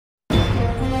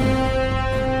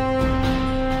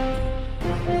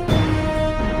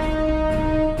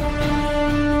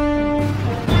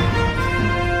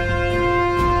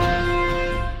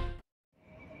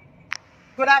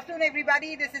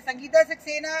everybody. This is Sangeeta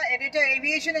Saxena, editor,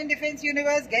 Aviation and Defence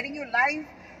Universe, getting you live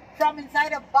from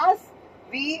inside a bus.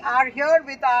 We are here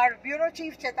with our Bureau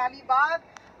Chief Chaitali Bagh,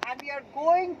 and we are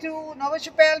going to Nova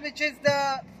Chapelle, which is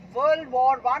the World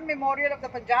War I Memorial of the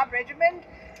Punjab Regiment.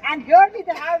 And here we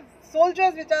have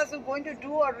soldiers with us who are going to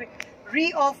do a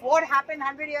of what happened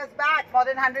 100 years back, more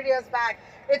than 100 years back.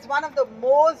 It's one of the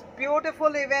most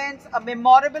beautiful events, a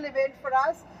memorable event for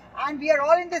us. And we are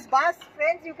all in this bus.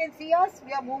 Friends, you can see us.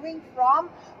 We are moving from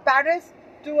Paris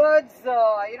towards,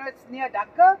 it's near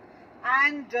Dhaka.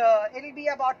 And it'll be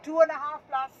about 2.5+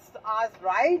 hours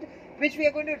ride, which we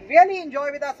are going to really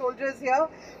enjoy with our soldiers here.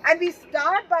 And we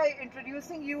start by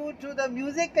introducing you to the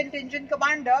music contingent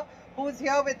commander who's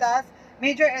here with us,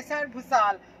 Major S.R.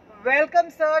 Bhusal. Welcome,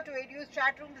 sir, to ADU's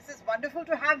chat room. This is wonderful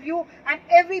to have you and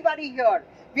everybody here.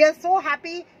 We are so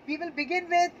happy. We will begin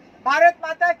with Bharat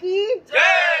Mata Ki Jai!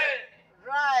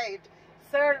 Right.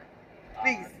 Sir,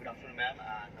 please. Good afternoon, ma'am.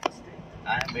 Namaste.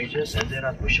 I am Major Sanjay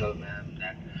Bhusal, ma'am.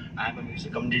 I am a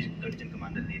music contingent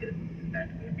commander leader. That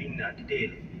we've been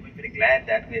detailed. We're very glad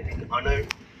that we have been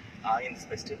honored in this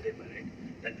Bastille Day Parade.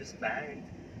 That this band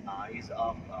is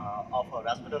of our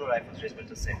Raspadano Rifles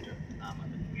Regimental Center.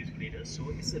 Music leader. So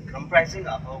it's comprising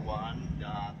of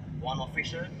one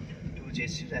officer, 2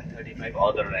 JCs, and 35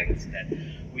 other ranks. That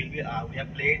we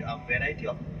have played a variety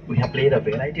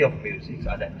of music.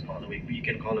 That's all the way you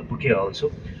can call a bouquet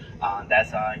also.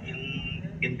 That's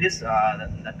in this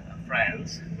that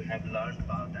France we have learned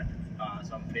about that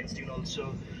some French tune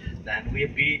also. Then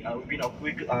we've been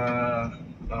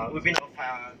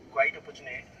quite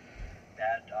fortunate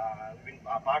that we've been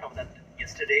a part of that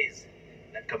yesterday's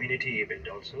that community event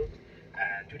also.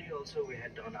 And today also we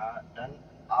had done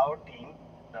our team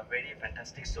a very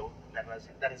fantastic show that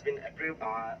has been approved,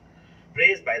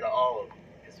 praised by all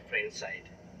his French side.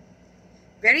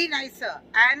 Very nice, sir.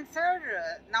 And sir,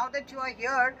 now that you are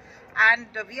here and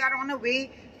we are on a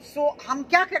way, so हम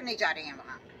क्या करने जा रहे हैं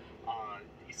वहाँ?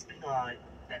 It's been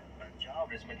that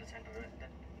Punjab Regimental Center.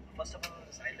 First of all,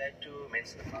 I'd like to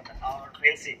mention about our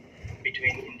friendship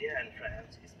between India and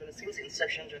France. It's been since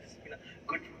inception that it's been a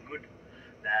good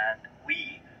that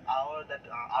our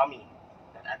army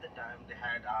that at the time they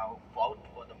had fought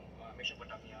for the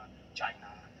Mesopotamia, China,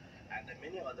 and the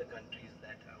many other countries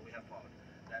that we have fought.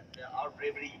 That our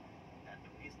bravery that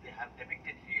they have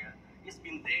depicted here, it's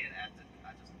been there as a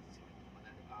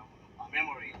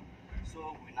memory.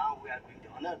 So now we are going to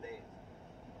honor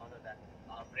that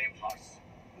our brave hearts.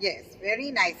 Yes,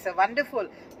 very nice, sir. Wonderful.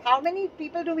 How many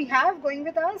people do we have going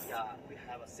with us? Yeah, we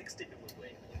have 60 people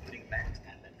going, including bands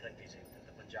and the contingent,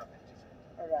 the Punjab contingent.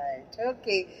 All right.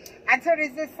 Okay. And sir,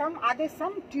 are there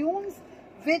some tunes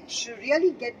which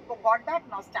really got that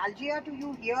nostalgia to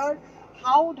you here?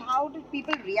 How did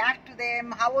people react to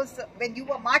them? How was when you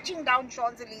were marching down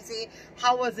Champs-Elysees?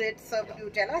 How was it, sir? Would you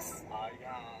tell us?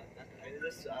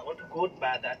 I want to quote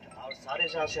back that our Sare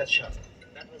Jaan Se Achha.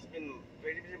 That has been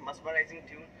very, very mesmerizing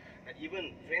tune. And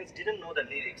even friends didn't know the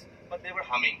lyrics, but they were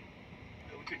humming.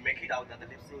 We could make it out that the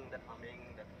lip sync, that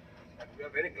humming. That we are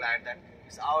very glad that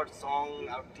it's our song,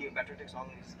 our patriotic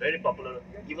song is very popular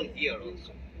even here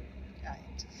also.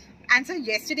 Right. And so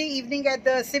yesterday evening at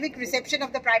the civic reception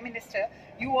of the Prime Minister,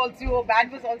 your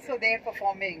band was also there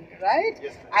performing, right?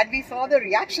 Yes. And we saw the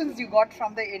reactions you got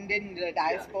from the Indian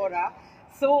diaspora. Yeah.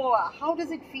 So how does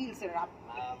it feel, sir? I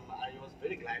was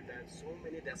very glad that so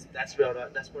many diaspora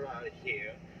are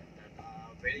here, that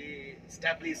are very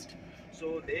established.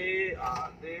 So they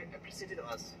appreciated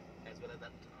us as well as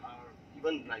that our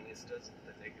even Prime Ministers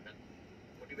that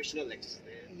motivational lectures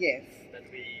there. Yes. That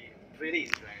we really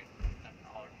enjoyed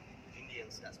our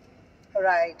Indians diaspora.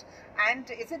 Right.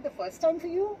 And is it the first time for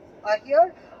you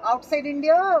here outside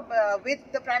India with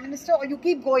the Prime Minister, or you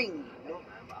keep going? No,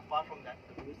 ma'am. Apart from that,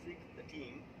 the music, the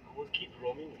team will keep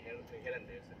roaming here and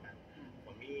there. So,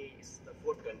 for me, it's the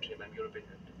 4th country, ma'am, European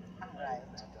country. Right.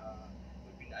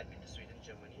 I've been to Sweden,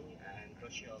 Germany, and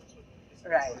Russia also.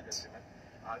 Right.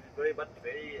 Very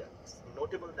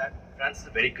notable that France is a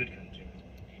very good country.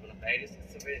 Even Paris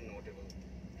is a very notable.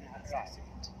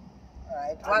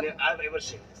 Right. I've ever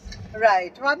seen this.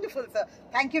 Right. Wonderful, sir.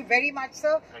 Thank you very much,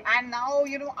 sir. And now,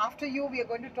 after you, we are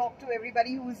going to talk to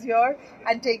everybody who's here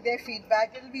and take their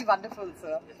feedback. It'll be wonderful,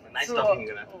 sir. Nice talking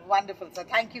to you, ma'am. Wonderful, sir.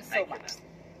 Thank you so much.